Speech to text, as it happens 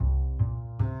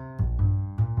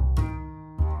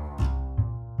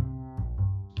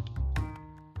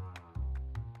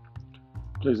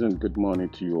Pleasant good morning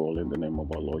to you all in the name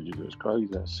of our Lord Jesus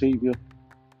Christ, our Savior.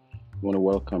 I want to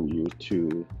welcome you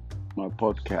to my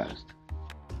podcast.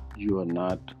 You are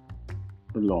not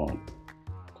alone.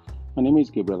 My name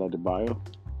is Gabriel Adebayo.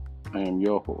 I am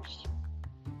your host.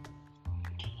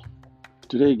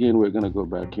 Today, again, we're going to go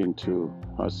back into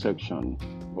our section,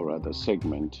 or rather,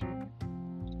 segment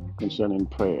concerning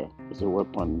prayer as a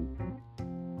weapon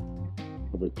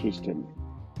of a Christian.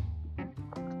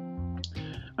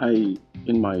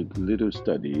 In my little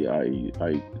study, I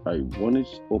wanted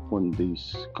to open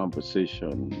this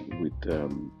conversation with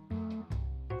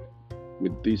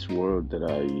this word that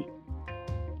I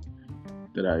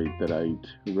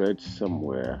read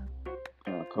somewhere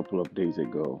a couple of days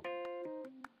ago.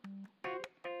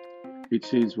 It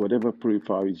says, "Whatever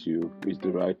purifies you is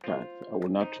the right path." I will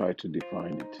not try to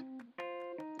define it.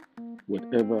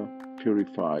 Whatever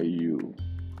purifies you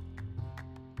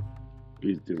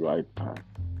is the right path.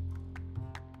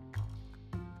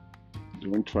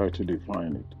 Don't try to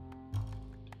define it.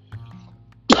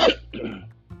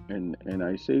 And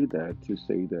I say that to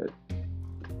say that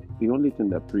the only thing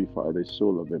that purifies the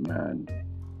soul of a man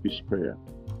is prayer,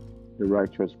 the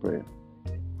righteous prayer.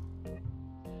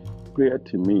 Prayer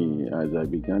to me, as I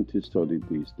began to study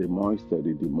this, the more I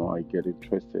study, the more I get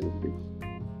interested in this.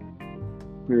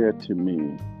 Prayer to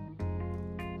me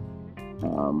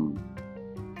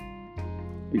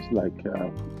is like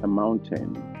a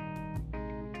mountain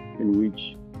in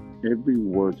which every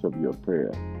word of your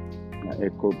prayer are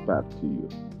echoed back to you.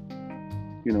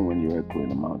 You know, when you echo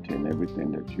in a mountain,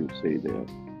 everything that you say there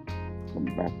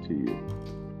comes back to you.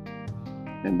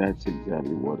 And that's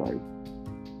exactly what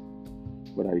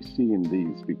I see in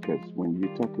these, because when you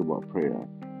talk about prayer,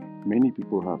 many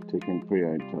people have taken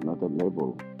prayer into another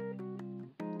level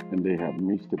and they have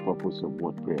missed the purpose of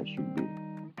what prayer should be.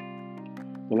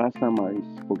 The last time I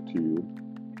spoke to you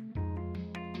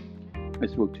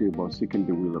about seeking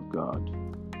the will of God,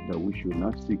 that we should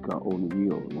not seek our own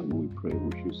will when we pray.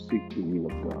 We should seek the will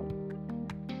of God,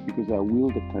 because our will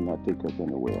that cannot take us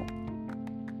anywhere.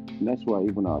 And that's why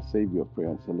even our Savior prayed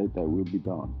and said, "Let thy will be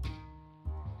done."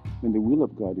 When the will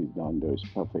of God is done, there is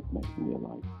perfectness in your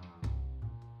life.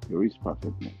 There is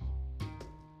perfectness.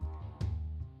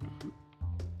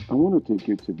 I want to take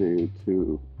you today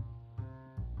to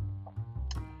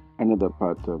another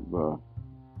part of,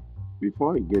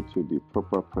 before I get to the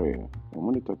proper prayer, I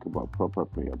want to talk about proper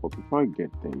prayer. But before I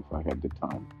get there, if I have the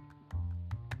time,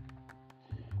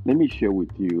 let me share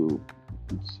with you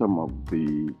some of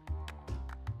the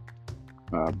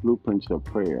blueprints of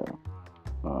prayer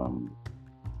um,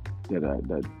 that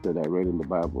I read in the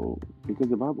Bible, because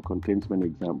the Bible contains many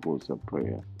examples of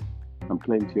prayer and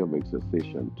plenty of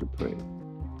exhortation to pray.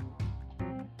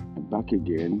 And back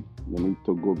again, let me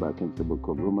to go back into the book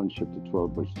of Romans chapter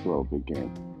 12, verse 12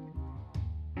 again.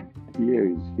 Here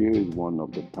is one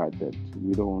of the parts that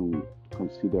we don't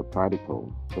consider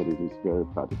practical, but it is very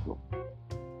practical.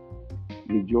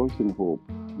 Rejoice in hope,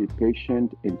 be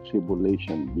patient in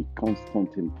tribulation, be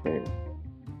constant in prayer.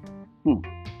 You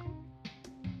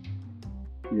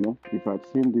know, if I'd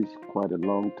seen this quite a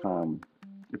long time,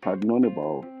 if I'd known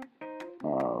about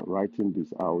writing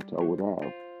this out, I would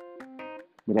have.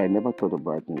 But I never thought of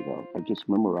writing it out. I just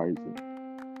memorized it.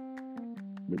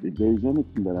 But if there is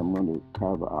anything that I'm going to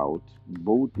carve out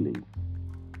boldly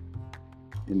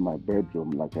in my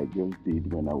bedroom, like I just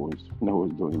did when I was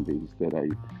doing this, that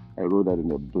I wrote that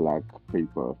in a black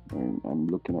paper, and I'm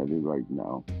looking at it right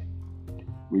now.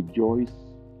 Rejoice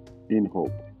in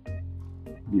hope,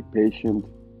 be patient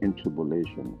in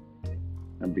tribulation,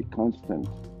 and be constant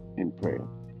in prayer.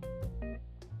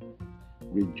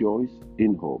 Rejoice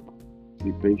in hope,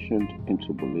 be patient in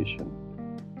tribulation,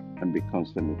 and be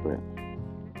constant in prayer.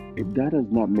 If that does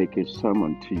not make a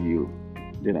sermon to you,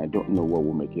 then I don't know what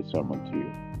will make a sermon to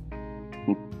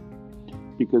you.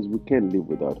 Because we can't live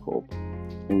without hope,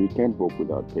 and we can't hope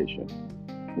without patience.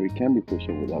 We can't be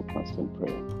patient without constant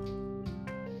prayer.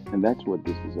 And that's what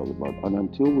this is all about. And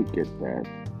until we get that,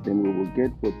 then we will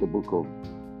get what the book of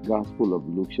Gospel of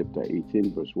Luke chapter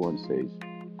 18 verse 1 says,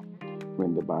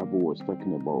 when the Bible was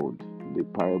talking about the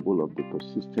parable of the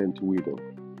persistent widow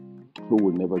who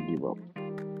will never give up,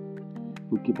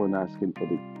 who keep on asking for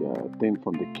the thing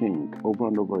from the king over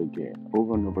and over again,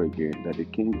 that the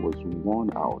king was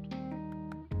worn out.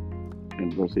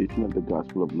 In verse 18 of the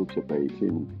Gospel of Luke chapter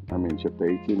 18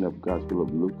 of Gospel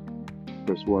of Luke,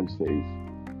 verse 1 says,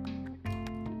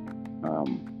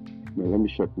 well, let me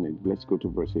shorten it. Let's go to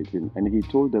verse 18. And he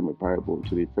told them a parable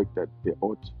to the effect that they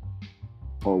ought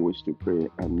always to pray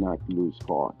and not lose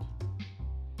heart.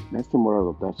 That's the moral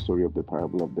of that story of the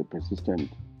parable of the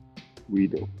persistent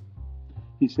widow.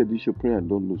 He said you should pray and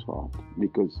don't lose heart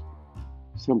because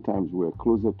sometimes we're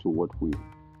closer to what we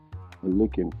are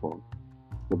looking for.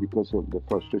 But because of the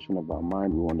frustration of our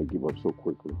mind, we want to give up so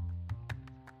quickly.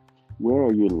 Where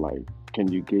are you in life?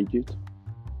 Can you gauge it?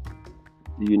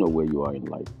 Do you know where you are in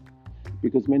life?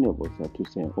 Because many of us are too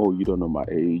saying, oh, you don't know my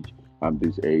age. I'm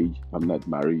this age. I'm not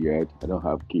married yet. I don't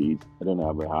have kids. I don't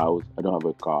have a house. I don't have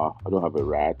a car. I don't have a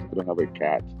rat. I don't have a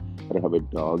cat. I don't have a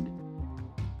dog.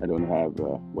 I don't have,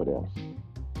 what else?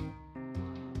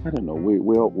 I don't know.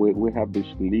 We have this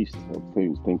list of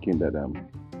things thinking that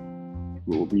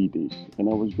we'll be this. And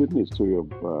I was reading a story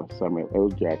of Samuel L.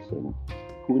 Jackson,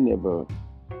 who never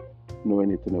know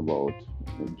anything about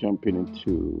jumping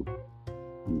into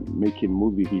making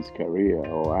movie his career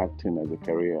or acting as a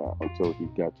career until he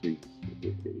got to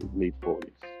his late 40s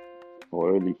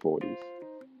or early 40s.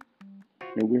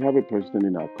 And we have a president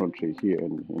in our country here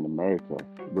in America,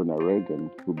 Ronald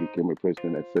Reagan, who became a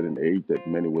president at a certain age that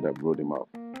many would have wrote him off.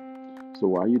 So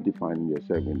why are you defining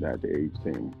yourself in that age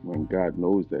thing when God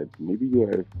knows that maybe you're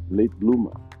a late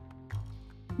bloomer?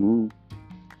 Mm.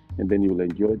 And then you will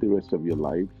enjoy the rest of your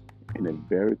life in a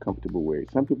very comfortable way.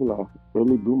 Some people are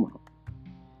early bloomer,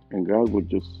 and God will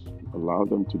just allow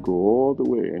them to go all the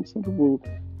way. And some people,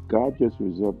 God just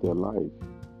reserved their life,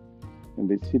 and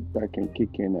they sit back and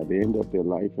kick in at the end of their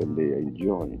life and they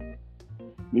enjoy.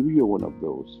 Maybe you're one of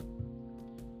those.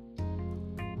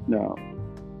 Now,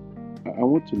 I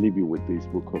want to leave you with this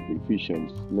book of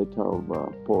Ephesians, letter of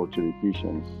Paul to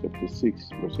Ephesians, chapter 6,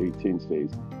 verse 18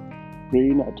 says,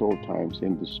 praying at all times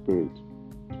in the Spirit,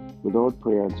 with all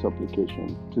prayer and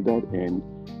supplication. To that end,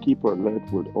 keep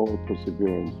alert with all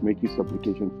perseverance, making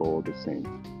supplication for all the saints.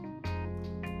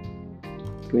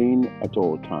 Praying at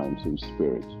all times in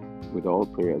spirit, with all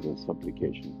prayers and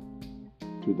supplication.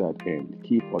 To that end,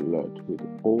 keep alert with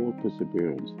all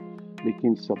perseverance,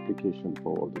 making supplication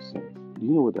for all the saints. Do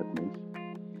you know what that means?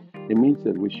 It means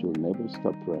that we should never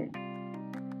stop praying.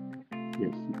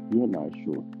 Yes, you and I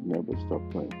should never stop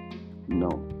praying. No,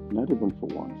 not even for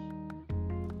once.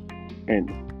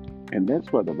 And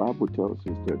that's what the Bible tells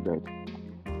us that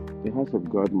the house of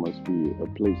God must be a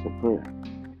place of prayer.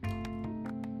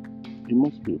 It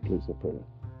must be a place of prayer.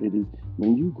 It is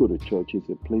when you go to church, it's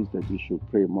a place that you should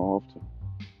pray more often.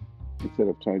 Instead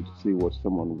of trying to see what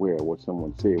someone wear, what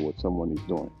someone say, what someone is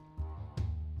doing.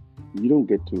 You don't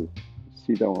get to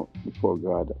sit down before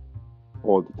God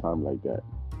all the time like that.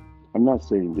 I'm not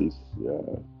saying this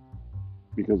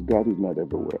because God is not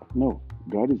everywhere. No,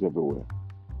 God is everywhere.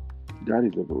 God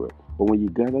is everywhere. But when you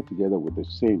gather together with the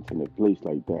saints in a place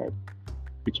like that,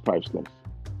 it's priceless.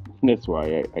 That's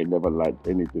why I never let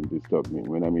anything disturb me.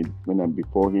 When I'm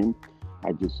before Him,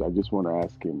 I just want to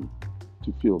ask Him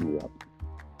to fill me up.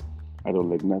 I don't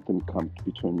let nothing come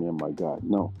between me and my God.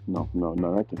 No,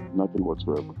 nothing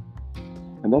whatsoever.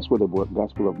 And that's what the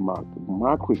Gospel of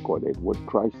Mark recorded, what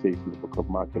Christ says in the book of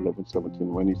Mark 11:17,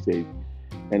 when He says,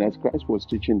 and as Christ was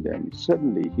teaching them,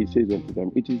 suddenly He says unto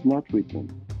them, it is not written.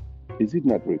 Is it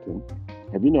not written?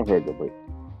 Have you not heard of it?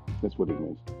 That's what it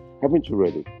means. Haven't you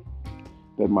read it?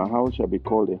 That my house shall be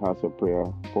called a house of prayer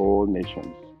for all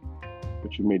nations,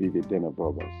 but you made it a den of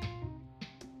robbers.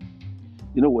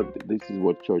 You know what? This is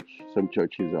what some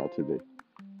churches are today.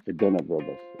 A den of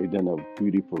robbers, a den of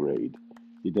beauty parade,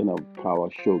 a den of power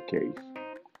showcase,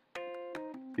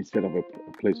 instead of a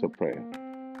place of prayer.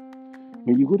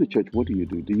 When you go to church, what do?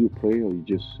 Do you pray, or you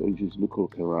just look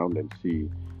around and see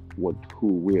who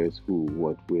wears who,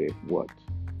 what where what?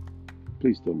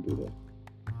 Please don't do that.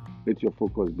 Let your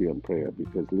focus be on prayer,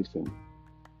 because listen,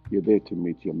 you're there to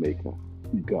meet your Maker,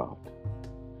 God.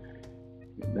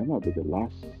 And that might be the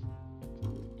last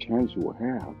chance you will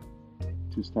have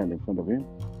to stand in front of Him.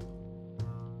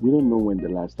 We don't know when the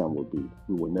last time will be.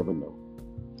 We will never know.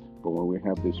 But when we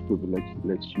have this privilege,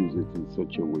 let's use it in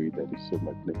such a way that is so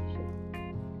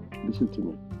magnificent. Listen to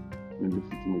me, and listen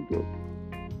to me good.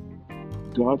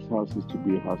 God's house is to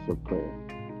be a house of prayer,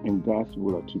 and God's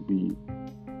will are to be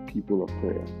people of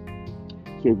prayer.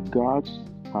 So if God's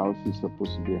house is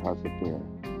supposed to be a house of prayer,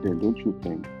 then don't you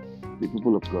think the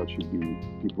people of God should be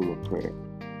people of prayer?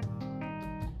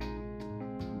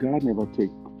 God never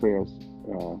takes prayers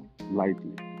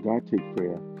lightly. God takes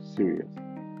prayer serious.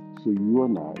 So you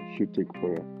and I should take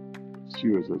prayer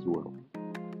serious as well.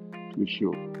 We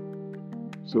should.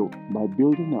 So by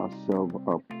building ourselves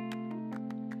up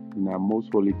in our most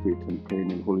holy faith and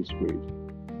praying in Holy Spirit,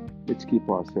 let's keep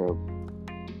ourselves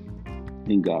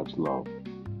in God's love,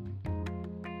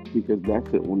 because that's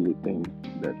the only thing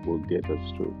that will get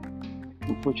us through.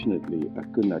 Unfortunately, I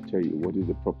could not tell you what is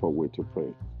the proper way to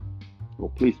pray.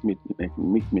 Well, please meet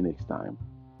me next time.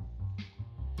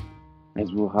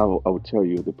 As well, how I will tell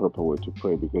you the proper way to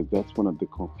pray because that's one of the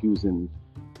confusing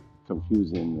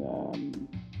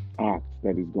acts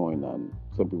that is going on.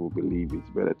 Some people believe it's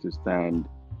better to stand.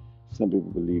 Some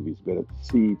people believe it's better to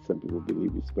sit. Some people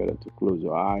believe it's better to close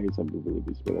your eyes. Some people believe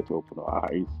it's better to open your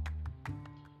eyes.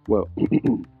 Well,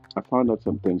 I found out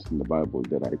some things in the Bible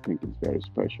that I think is very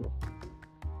special.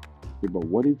 But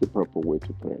what is the proper way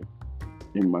to pray?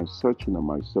 In my searching and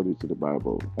my studies of the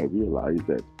Bible, I realized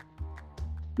that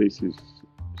this is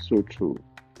so true,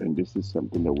 and this is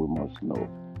something that we must know.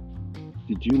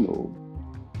 Did you know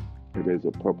that there's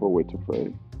a proper way to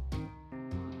pray?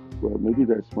 Well, maybe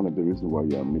that's one of the reasons why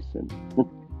you are missing.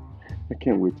 I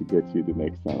can't wait to get you the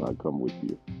next time I come with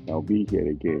you. I'll be here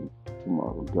again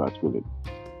tomorrow, God willing.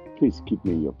 Please keep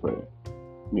me in your prayer.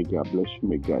 May God bless you.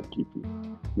 May God keep you.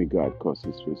 May God cause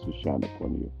His face to shine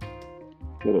upon you.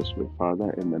 Let us pray.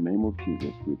 Father, in the name of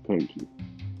Jesus, we thank you.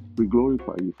 We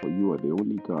glorify you for you are the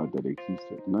only God that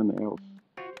existed, none else.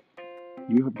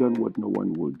 You have done what no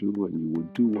one will do, and you will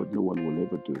do what no one will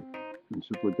ever do. And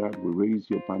so for that, we raise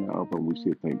your banner up and we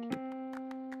say thank you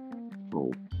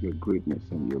for your greatness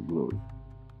and your glory.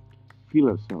 Fill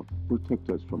us up, protect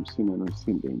us from sin and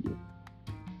unseen danger.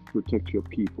 Protect your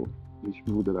people, these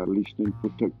people that are listening,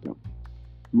 protect them.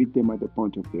 Meet them at the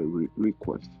point of their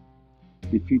request.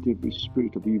 Defeat every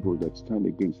spirit of evil that stand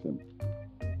against them.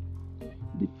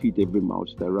 Defeat every mouth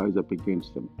that rise up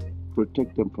against them.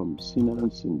 Protect them from sin and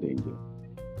unseen danger.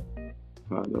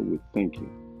 Father, we thank you,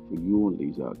 for you only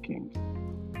is our King.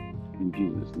 In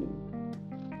Jesus' name,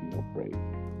 we have prayed.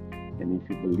 And if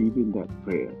you believe in that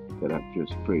prayer that I've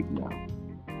just prayed now,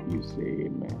 you say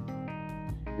amen.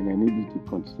 And I need you to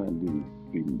constantly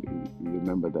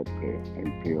remember that prayer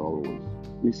and pray always.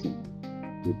 Listen,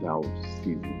 without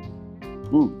ceasing.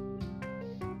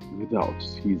 Without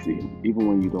ceasing. Even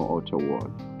when you don't utter a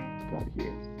word, God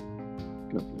hears.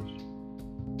 God bless you.